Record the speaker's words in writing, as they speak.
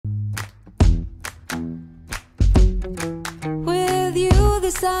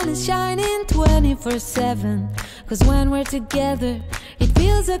the sun is shining 24/7. 'Cause when we're together, it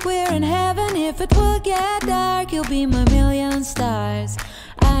feels like we're in heaven. If it will get dark, you'll be my million stars.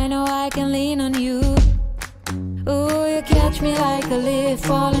 I know I can lean on you. Ooh, you catch me like a leaf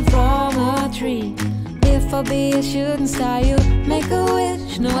falling from a tree. If I'll be a shooting star, you make a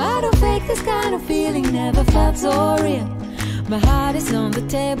wish. No, I don't fake this kind of feeling, never felt so real. My heart is on the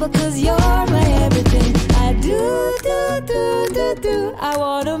table 'cause you're my everything. I do, I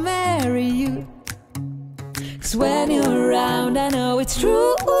wanna marry you. 'Cause when you're around, I know it's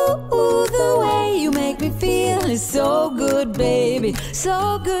true. The way you make me feel is so good, baby. So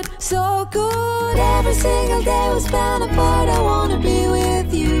good, so good. Every single day we spend apart, I wanna be with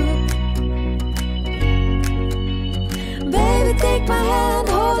you. Baby, take my hand,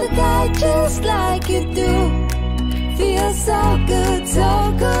 hold it tight just like you do. Feels so good, so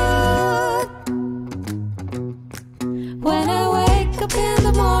good. When I wake up in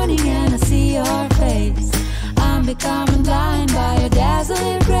the morning and I see your face, I'm becoming blind by your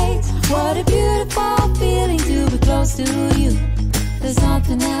dazzling grace. What a beautiful feeling to be close to you. There's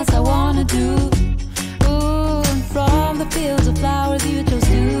nothing else I wanna do. Ooh, and from the fields of flowers you chose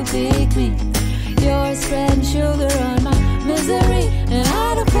to pick me. You're spreading sugar on my misery. And I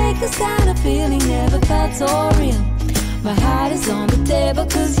don't fake this kind of feeling, never felt so real. My heart is on the table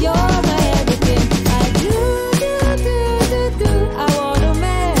 'cause you're my everything. I do, I wanna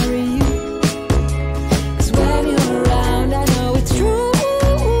marry you. 'Cause when you're around, I know it's true.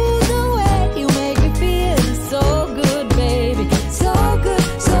 The way you make me feel is so good, baby. So good,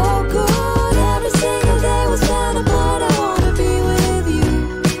 so good. Every single day we spend apart, I wanna be with you.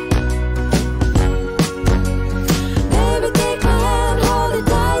 Baby, take my hand, hold it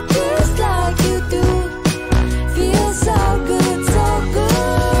tight just like you do. Feels so good, so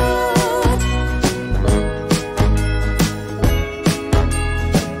good.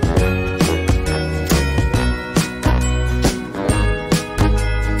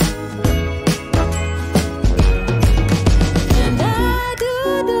 And I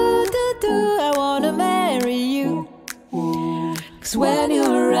do, I wanna marry you. 'Cause when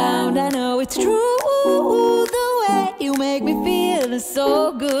you're around, I know it's true. The way you make me feel is so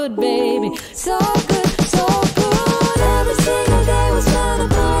good, baby. So good,